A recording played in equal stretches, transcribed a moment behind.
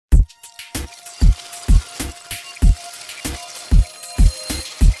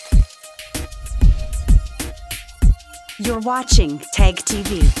You're watching Tag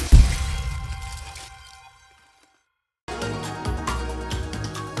TV.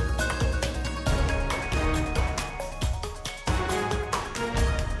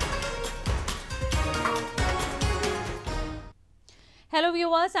 Hello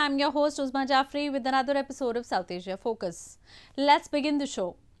viewers, I'm your host Uzma Jafri with another episode of South Asia Focus. Let's begin the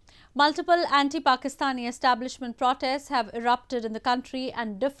show. Multiple anti-Pakistani establishment protests have erupted in the country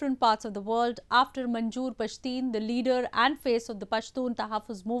and different parts of the world after Manzoor Pashtun, the leader and face of the Pashtun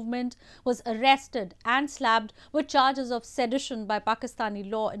Tahaffuz movement, was arrested and slapped with charges of sedition by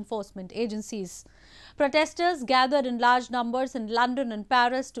Pakistani law enforcement agencies. Protesters gathered in large numbers in London and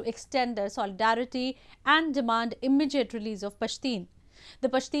Paris to extend their solidarity and demand immediate release of Pashtun. The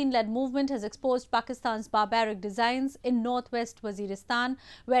Pashtun-led movement has exposed Pakistan's barbaric designs in northwest Waziristan,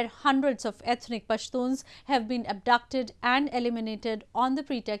 where hundreds of ethnic Pashtuns have been abducted and eliminated on the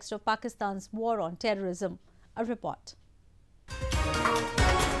pretext of Pakistan's war on terrorism. A report.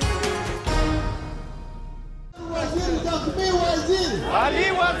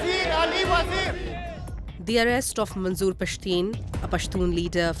 The arrest of Manzoor Pashtun, a Pashtun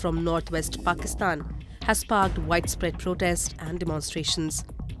leader from northwest Pakistan, has sparked widespread protests and demonstrations.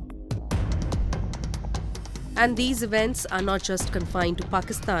 And these events are not just confined to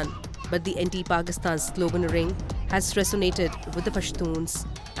Pakistan, but the anti-Pakistan sloganeering has resonated with the Pashtuns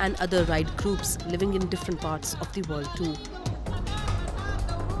and other right groups living in different parts of the world too.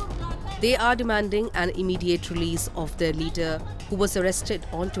 They are demanding an immediate release of their leader, who was arrested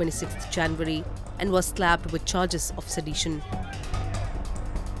on 26th January and was slapped with charges of sedition.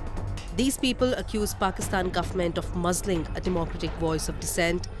 These people accuse Pakistan government of muzzling a democratic voice of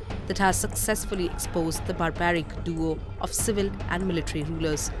dissent that has successfully exposed the barbaric duo of civil and military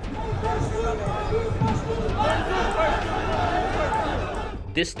rulers.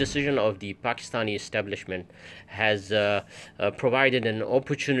 This decision of the Pakistani establishment has provided an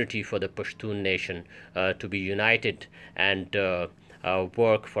opportunity for the Pashtun nation to be united and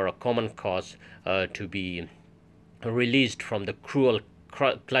work for a common cause, to be released from the cruel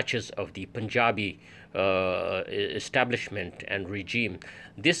clutches of the Punjabi establishment and regime.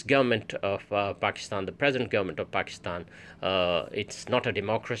 This government of Pakistan, the present government of Pakistan, it's not a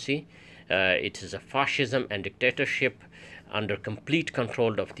democracy. It is a fascism and dictatorship under complete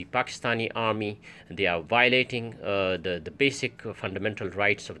control of the Pakistani army. They are violating the basic fundamental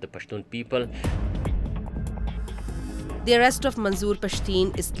rights of the Pashtun people. The arrest of Manzoor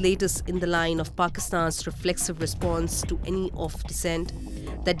Pashtun is latest in the line of Pakistan's reflexive response to any of dissent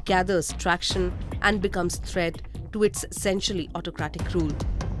that gathers traction and becomes threat to its essentially autocratic rule.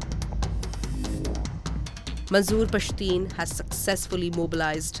 Manzoor Pashtun has successfully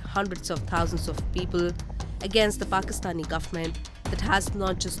mobilized hundreds of thousands of people against the Pakistani government that has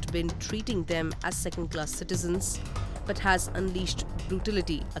not just been treating them as second-class citizens, but has unleashed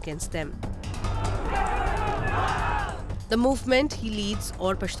brutality against them. The movement he leads,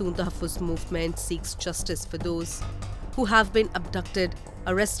 or Pashtun Tahaffuz movement, seeks justice for those who have been abducted,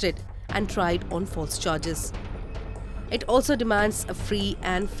 arrested and tried on false charges. It also demands a free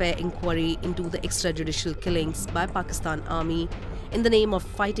and fair inquiry into the extrajudicial killings by Pakistan Army in the name of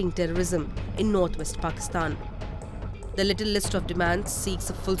fighting terrorism in northwest Pakistan. The little list of demands seeks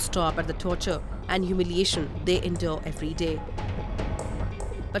a full stop at the torture and humiliation they endure every day.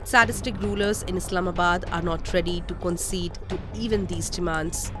 But sadistic rulers in Islamabad are not ready to concede to even these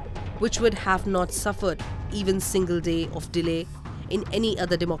demands, which would have not suffered even single day of delay in any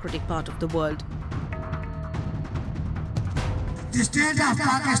other democratic part of the world. The state of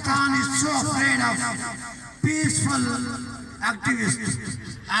Pakistan is so afraid of peaceful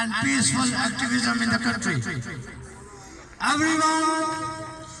activists and peaceful activism in the country. Everyone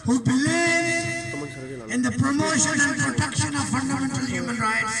who believes in the promotion and protection of fundamental human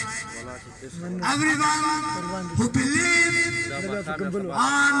rights, everyone who believes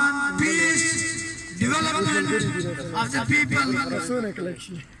on peace, development of the people,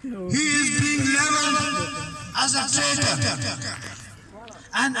 he is being labeled as a traitor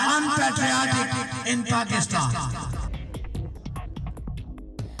and unpatriotic in Pakistan.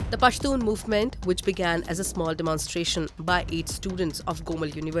 The Pashtun movement, which began as a small demonstration by 8 students of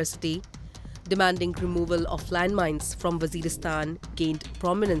Gomal University, demanding removal of landmines from Waziristan, gained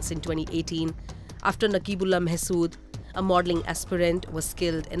prominence in 2018 after Naqibullah Mahsood, a modelling aspirant, was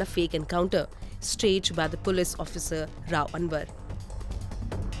killed in a fake encounter staged by the police officer Rao Anwar.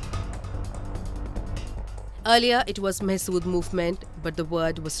 Earlier, it was Mahsood movement, but the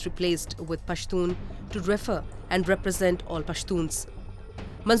word was replaced with Pashtun to refer and represent all Pashtuns.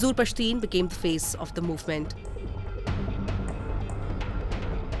 Manzoor Pashtun became the face of the movement.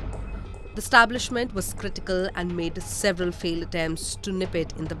 The establishment was critical and made several failed attempts to nip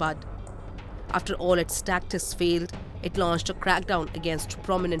it in the bud. After all its tactics failed, it launched a crackdown against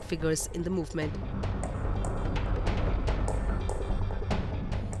prominent figures in the movement.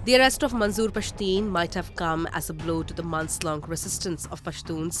 The arrest of Manzoor Pashtun might have come as a blow to the months-long resistance of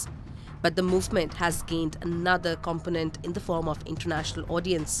Pashtuns, but the movement has gained another component in the form of international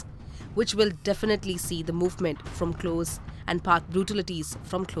audience, which will definitely see the movement from close and path brutalities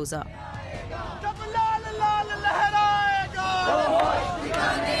from closer.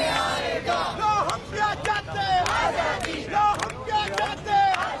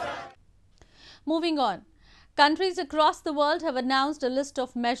 Moving on. Countries across the world have announced a list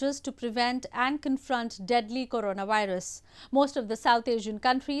of measures to prevent and confront deadly coronavirus. Most of the South Asian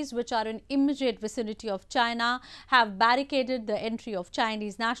countries, which are in immediate vicinity of China, have barricaded the entry of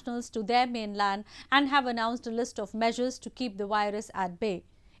Chinese nationals to their mainland and have announced a list of measures to keep the virus at bay.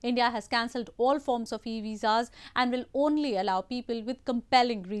 India has cancelled all forms of e-visas and will only allow people with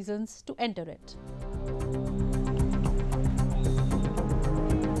compelling reasons to enter it.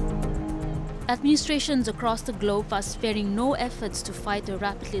 Administrations across the globe are sparing no efforts to fight the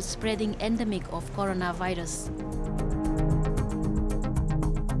rapidly spreading endemic of coronavirus.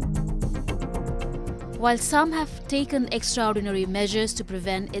 While some have taken extraordinary measures to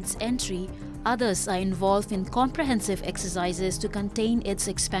prevent its entry, others are involved in comprehensive exercises to contain its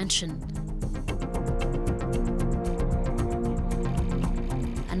expansion.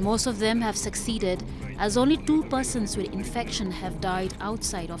 And most of them have succeeded, as only 2 persons with infection have died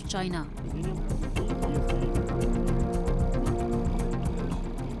outside of China.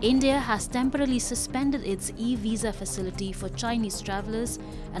 India has temporarily suspended its e-visa facility for Chinese travellers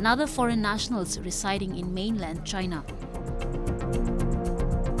and other foreign nationals residing in mainland China.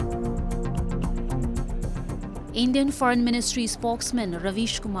 Indian Foreign Ministry spokesman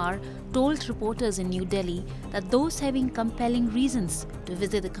Ravish Kumar told reporters in New Delhi that those having compelling reasons to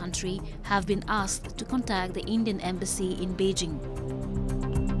visit the country have been asked to contact the Indian Embassy in Beijing.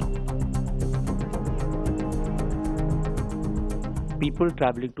 People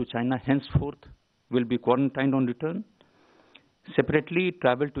travelling to China henceforth will be quarantined on return. Separately,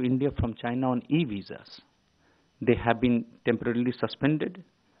 travel to India from China on e-visas. They have been temporarily suspended.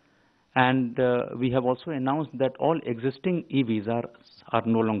 And we have also announced that all existing e-visas are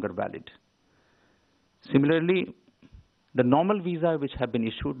no longer valid. Similarly, the normal visa which have been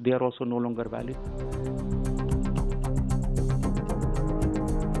issued, they are also no longer valid.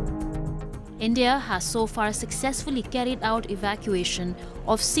 India has so far successfully carried out evacuation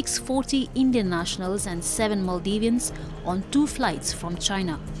of 640 Indian nationals and 7 Maldivians on 2 flights from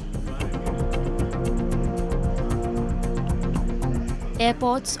China.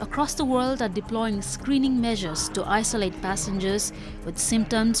 Airports across the world are deploying screening measures to isolate passengers with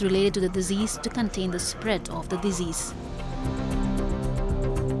symptoms related to the disease to contain the spread of the disease.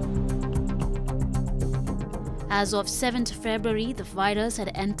 As of 7th February, the virus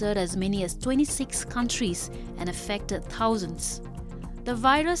had entered as many as 26 countries and affected thousands. The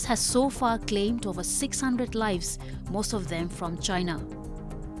virus has so far claimed over 600 lives, most of them from China.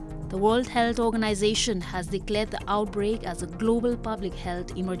 The World Health Organization has declared the outbreak as a global public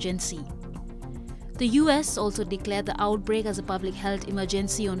health emergency. The US also declared the outbreak as a public health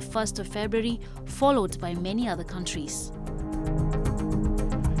emergency on 1st of February, followed by many other countries.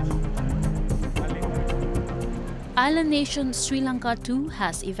 Island nation Sri Lanka too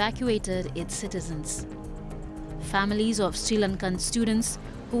has evacuated its citizens. Families of Sri Lankan students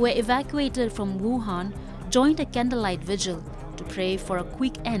who were evacuated from Wuhan joined a candlelight vigil to pray for a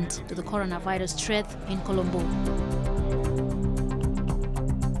quick end to the coronavirus threat in Colombo.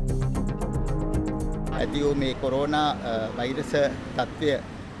 ඇතිවූ මේ corona වෛරස තත්ත්වය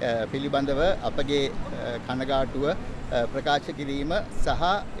පිළිබඳව අපගේ කනගාටුව ප්‍රකාශ කිරීම සහ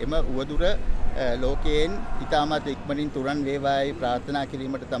එම උවදුර ලෝකයෙන් ඉතාමත් ඉක්මනින් තුරන් වේවායි ප්‍රාර්ථනා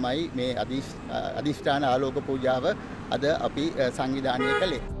කිරීමට තමයි මේ අධිෂ්ඨාන ආලෝක පූජාව අද අපි සංවිධානය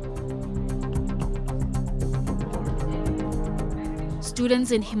කළේ.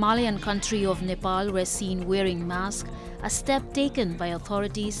 Students in Himalayan country of Nepal were seen wearing masks, a step taken by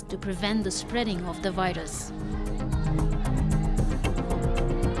authorities to prevent the spreading of the virus.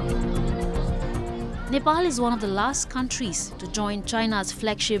 Nepal is one of the last countries to join China's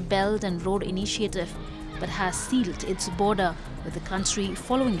flagship Belt and Road Initiative, but has sealed its border with the country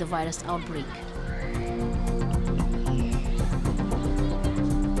following the virus outbreak.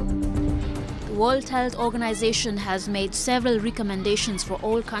 The World Health Organization has made several recommendations for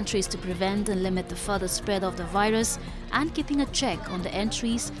all countries to prevent and limit the further spread of the virus and keeping a check on the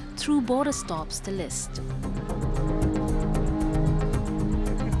entries through border stops to list.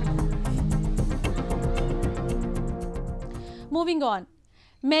 Moving on.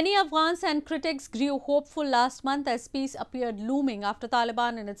 Many Afghans and critics grew hopeful last month as peace appeared looming after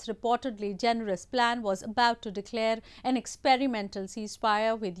Taliban in its reportedly generous plan was about to declare an experimental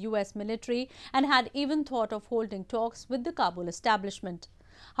ceasefire with US military and had even thought of holding talks with the Kabul establishment.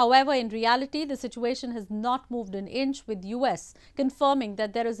 However, in reality, the situation has not moved an inch, with US confirming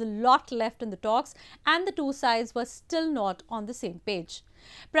that there is a lot left in the talks and the two sides were still not on the same page.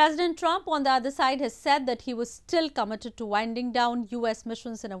 President Trump, on the other side, has said that he was still committed to winding down US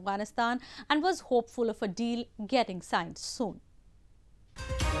missions in Afghanistan and was hopeful of a deal getting signed soon.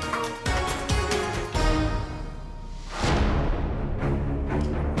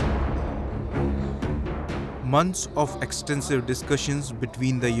 Months of extensive discussions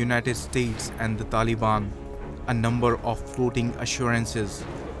between the United States and the Taliban, a number of floating assurances,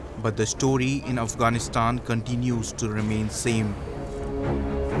 but the story in Afghanistan continues to remain same.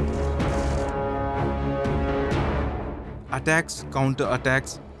 Attacks,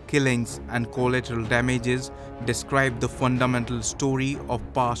 counter-attacks, killings and collateral damages describe the fundamental story of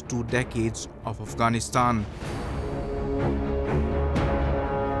past 2 decades of Afghanistan.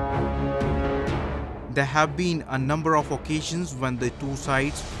 There have been a number of occasions when the two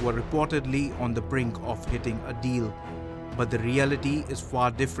sides were reportedly on the brink of hitting a deal. But the reality is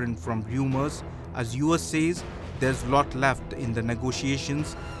far different from rumors, as US says there's a lot left in the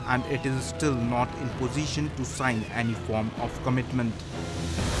negotiations and it is still not in position to sign any form of commitment.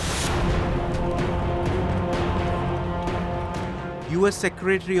 US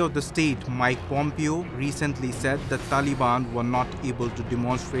Secretary of the State Mike Pompeo recently said that Taliban were not able to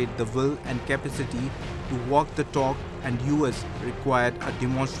demonstrate the will and capacity to walk the talk, and US required a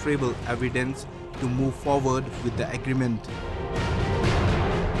demonstrable evidence to move forward with the agreement.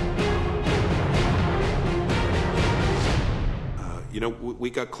 We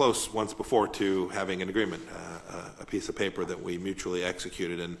got close once before to having an agreement, a piece of paper that we mutually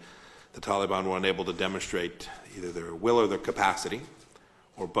executed, and the Taliban were unable to demonstrate either their will or their capacity,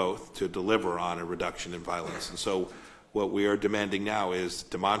 or both, to deliver on a reduction in violence. And so what we are demanding now is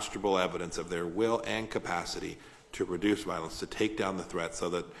demonstrable evidence of their will and capacity to reduce violence, to take down the threat, so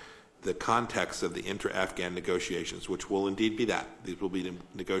that the context of the inter-Afghan negotiations, which will indeed be that, these will be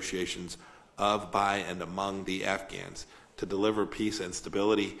negotiations of, by, and among the Afghans, to deliver peace and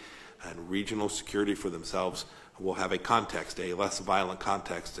stability and regional security for themselves, will have a context, a less violent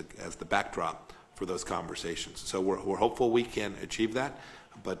context as the backdrop for those conversations. So we're hopeful we can achieve that,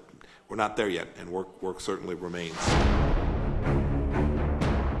 but we're not there yet, and work certainly remains.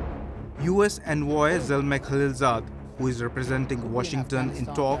 US envoy Zalmay Khalilzad, who is representing Washington in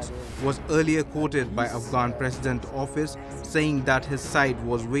talks, was earlier quoted by Afghan President Office saying that his side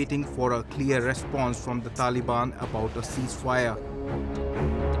was waiting for a clear response from the Taliban about a ceasefire.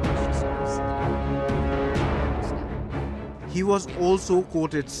 He was also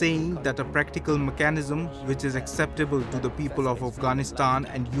quoted saying that a practical mechanism which is acceptable to the people of Afghanistan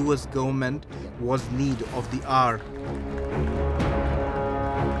and US government was need of the hour.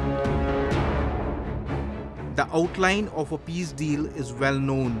 The outline of a peace deal is well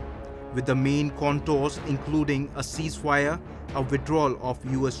known, with the main contours including a ceasefire, a withdrawal of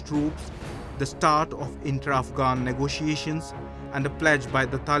US troops, the start of intra-Afghan negotiations, and a pledge by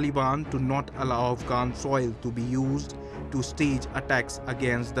the Taliban to not allow Afghan soil to be used to stage attacks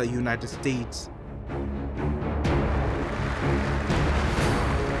against the United States.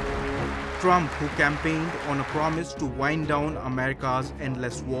 Trump, who campaigned on a promise to wind down America's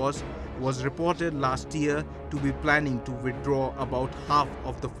endless wars, was reported last year to be planning to withdraw about half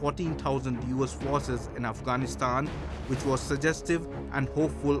of the 14,000 US forces in Afghanistan, which was suggestive and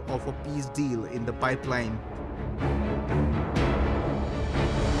hopeful of a peace deal in the pipeline.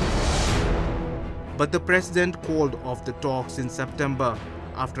 But the president called off the talks in September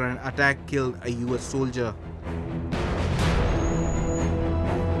after an attack killed a US soldier.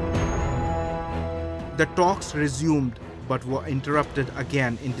 The talks resumed but were interrupted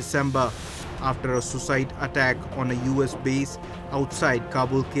again in December after a suicide attack on a US base outside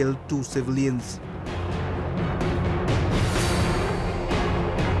Kabul killed 2 civilians.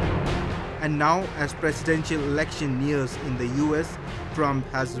 And now, as presidential election nears in the US, Trump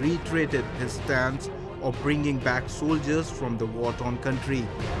has reiterated his stance of bringing back soldiers from the war-torn country.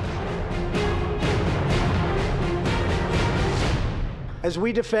 As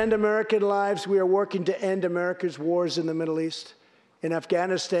we defend American lives, we are working to end America's wars in the Middle East. In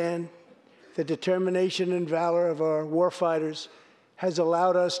Afghanistan, the determination and valor of our warfighters has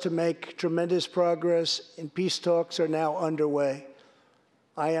allowed us to make tremendous progress, and peace talks are now underway.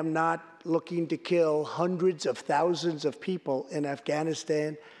 I am not looking to kill hundreds of thousands of people in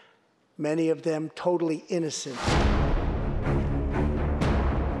Afghanistan, many of them totally innocent.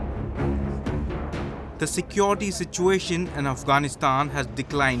 The security situation in Afghanistan has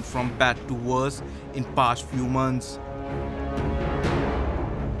declined from bad to worse in past few months.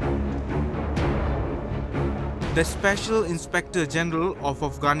 The Special Inspector General of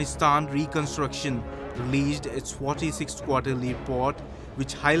Afghanistan Reconstruction released its 46th quarterly report,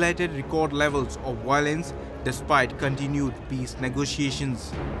 which highlighted record levels of violence despite continued peace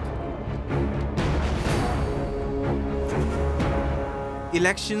negotiations.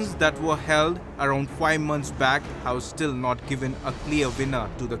 Elections that were held around 5 months back have still not given a clear winner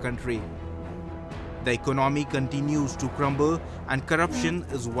to the country. The economy continues to crumble and corruption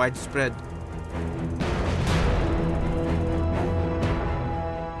is widespread.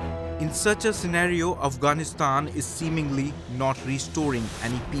 In such a scenario, Afghanistan is seemingly not restoring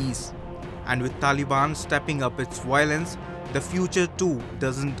any peace. And with Taliban stepping up its violence, the future too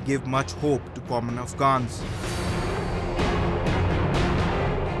doesn't give much hope to common Afghans.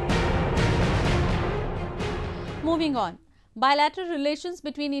 Moving on, bilateral relations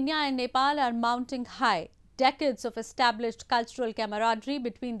between India and Nepal are mounting high. Decades of established cultural camaraderie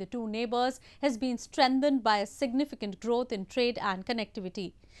between the two neighbours has been strengthened by a significant growth in trade and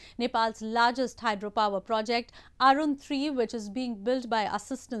connectivity. Nepal's largest hydropower project, Arun 3, which is being built by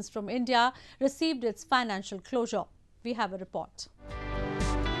assistance from India, received its financial closure. We have a report.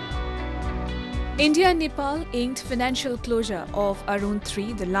 India and Nepal inked financial closure of Arun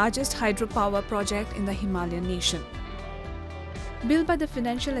 3, the largest hydropower project in the Himalayan nation. Built by the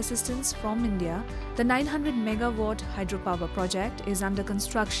financial assistance from India, the 900 megawatt hydropower project is under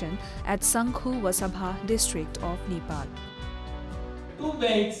construction at Sanghu Vasabha district of Nepal. Two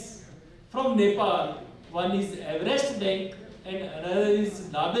banks from Nepal, one is Everest Bank and another is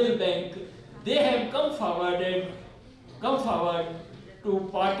Nabel Bank, they have come forward to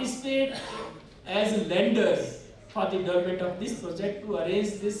participate as lenders for the development of this project to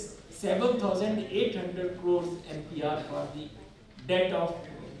arrange this 7,800 crores NPR for the debt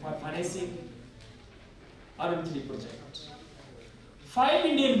for financing Arun 3 project. 5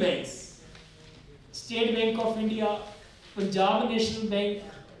 Indian banks, State Bank of India, Punjab National Bank,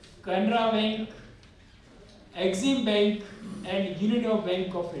 Canara Bank, Exim Bank and Union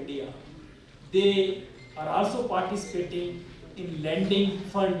Bank of India, they are also participating in lending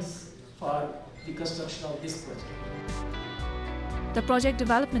funds for the construction of this project. The project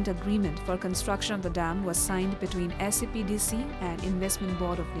development agreement for construction of the dam was signed between SAPDC and Investment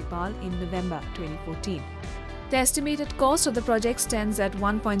Board of Nepal in November 2014. The estimated cost of the project stands at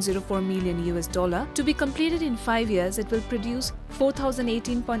 $1.04 million. To be completed in 5 years, it will produce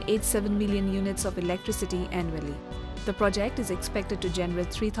 4,018.87 million units of electricity annually. The project is expected to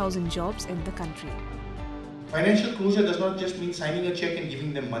generate 3,000 jobs in the country. Financial closure does not just mean signing a check and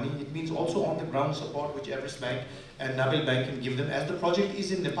giving them money. It means also on the ground support which Everest Bank and Nabel Bank can give them, as the project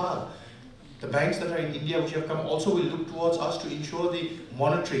is in Nepal. The banks that are in India which have come also will look towards us to ensure the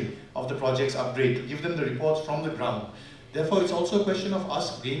monitoring of the project's upgrade, to give them the reports from the ground. Therefore, it's also a question of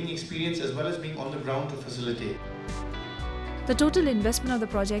us gaining experience as well as being on the ground to facilitate. The total investment of the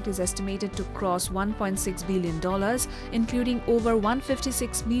project is estimated to cross $1.6 billion, including over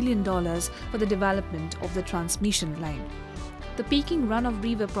 $156 million for the development of the transmission line. The peaking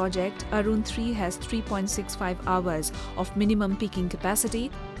run-of-river project, Arun 3, has 3.65 hours of minimum peaking capacity,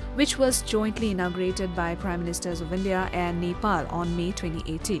 which was jointly inaugurated by Prime Ministers of India and Nepal on May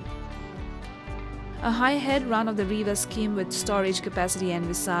 2018. A high-head run-of-the-river scheme with storage capacity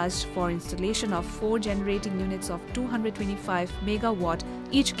envisaged for installation of 4 generating units of 225 megawatt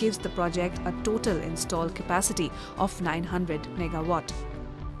each gives the project a total installed capacity of 900 megawatt.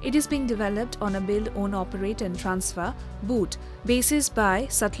 It is being developed on a build, own, operate and transfer (BOOT) basis by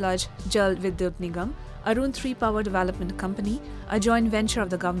Sutlej Jal Vidyut Nigam, Arun 3 Power Development Company, a joint venture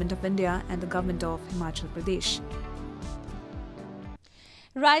of the Government of India and the Government of Himachal Pradesh.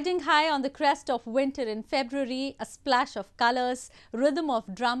 Riding high on the crest of winter in February, a splash of colours, rhythm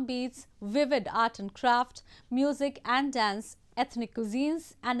of drum beats, vivid art and craft, music and dance, ethnic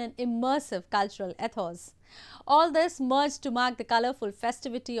cuisines and an immersive cultural ethos. All this merged to mark the colourful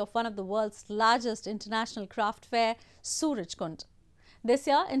festivity of one of the world's largest international craft fair, Surajkund. This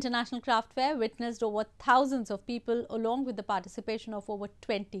year, International Craft Fair witnessed over thousands of people along with the participation of over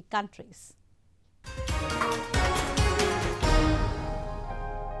 20 countries.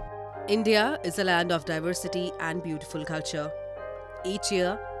 India is a land of diversity and beautiful culture. Each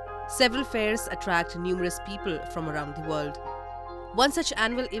year, several fairs attract numerous people from around the world. One such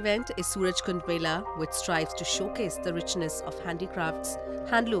annual event is Surajkund Mela, which strives to showcase the richness of handicrafts,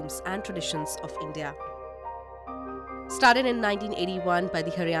 handlooms and traditions of India. Started in 1981 by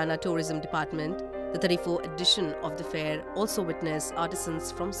the Haryana Tourism Department, the 34th edition of the fair also witnessed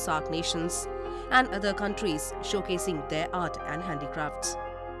artisans from SAARC nations, and other countries showcasing their art and handicrafts.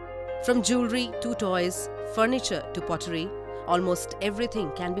 From jewelry to toys, furniture to pottery, almost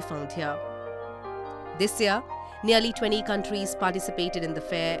everything can be found here. This year, nearly 20 countries participated in the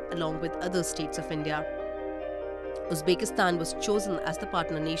fair along with other states of India. Uzbekistan was chosen as the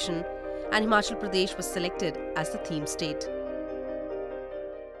partner nation and Himachal Pradesh was selected as the theme state.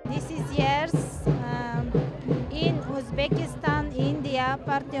 This is years in Uzbekistan, India,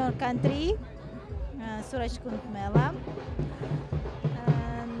 partner country, Surajkund Mela.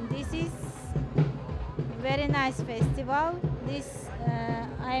 This is very nice festival. This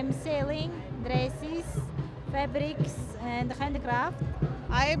I am selling dresses, fabrics and handicraft.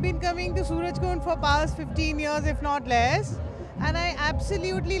 I have been coming to Surajkund for past 15 years, if not less. And I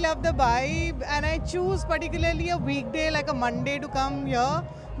absolutely love the vibe, and I choose particularly a weekday like a Monday to come here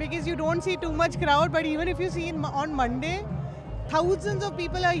because you don't see too much crowd, but even if you see on Monday, thousands of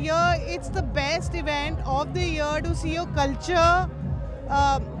people are here. It's the best event of the year to see your culture,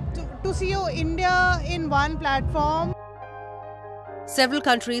 to see your India in one platform. Several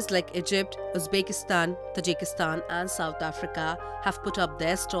countries like Egypt, Uzbekistan, Tajikistan and South Africa have put up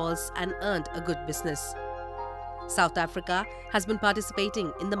their stalls and earned a good business. South Africa has been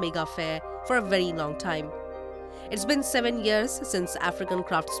participating in the mega fair for a very long time. It's been 7 years since African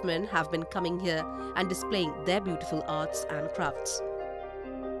craftsmen have been coming here and displaying their beautiful arts and crafts.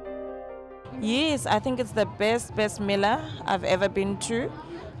 Yes, I think it's the best Mela I've ever been to.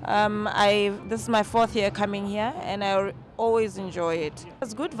 This is my 4th year coming here and I always enjoy it.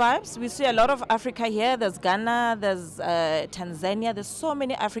 There's good vibes. We see a lot of Africa here. There's Ghana, there's Tanzania. There's so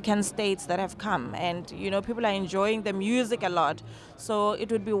many African states that have come and people are enjoying the music a lot. So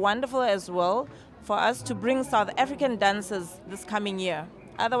it would be wonderful as well for us to bring South African dancers this coming year.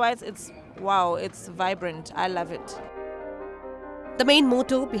 Otherwise, it's vibrant. I love it. The main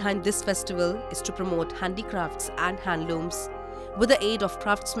motto behind this festival is to promote handicrafts and handlooms with the aid of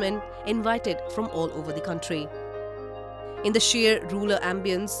craftsmen invited from all over the country. In the sheer rural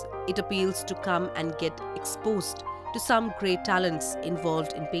ambience, it appeals to come and get exposed to some great talents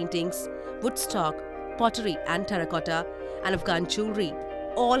involved in paintings, woodstock, pottery and terracotta, and Afghan jewelry,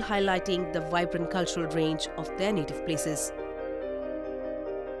 all highlighting the vibrant cultural range of their native places.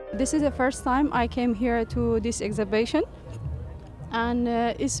 This is the first time I came here to this exhibition, and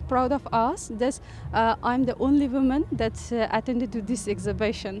is proud of us that I'm the only woman that attended to this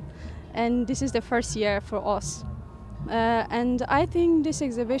exhibition, and this is the first year for us. And I think this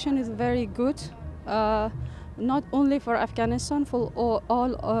exhibition is very good, not only for Afghanistan, for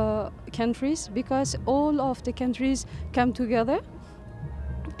all countries, because all of the countries come together.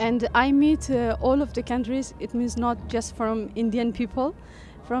 And I meet all of the countries. It means not just from Indian people,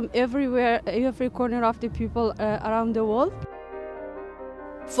 from everywhere, every corner of the people around the world.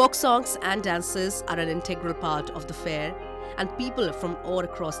 Folk songs and dances are an integral part of the fair, and people from all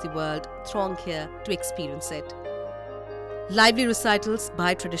across the world throng here to experience it. Lively recitals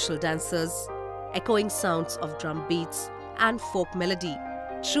by traditional dancers, echoing sounds of drum beats and folk melody.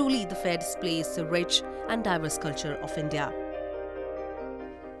 Truly, the fair displays the rich and diverse culture of India.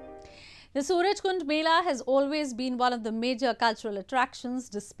 The Surajkund Mela has always been one of the major cultural attractions,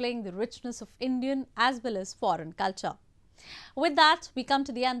 displaying the richness of Indian as well as foreign culture. With that, we come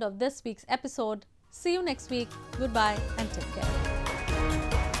to the end of this week's episode. See you next week. Goodbye and take care.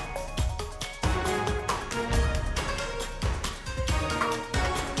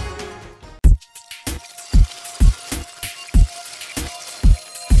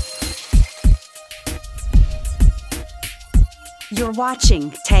 You're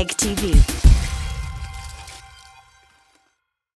watching TAG TV.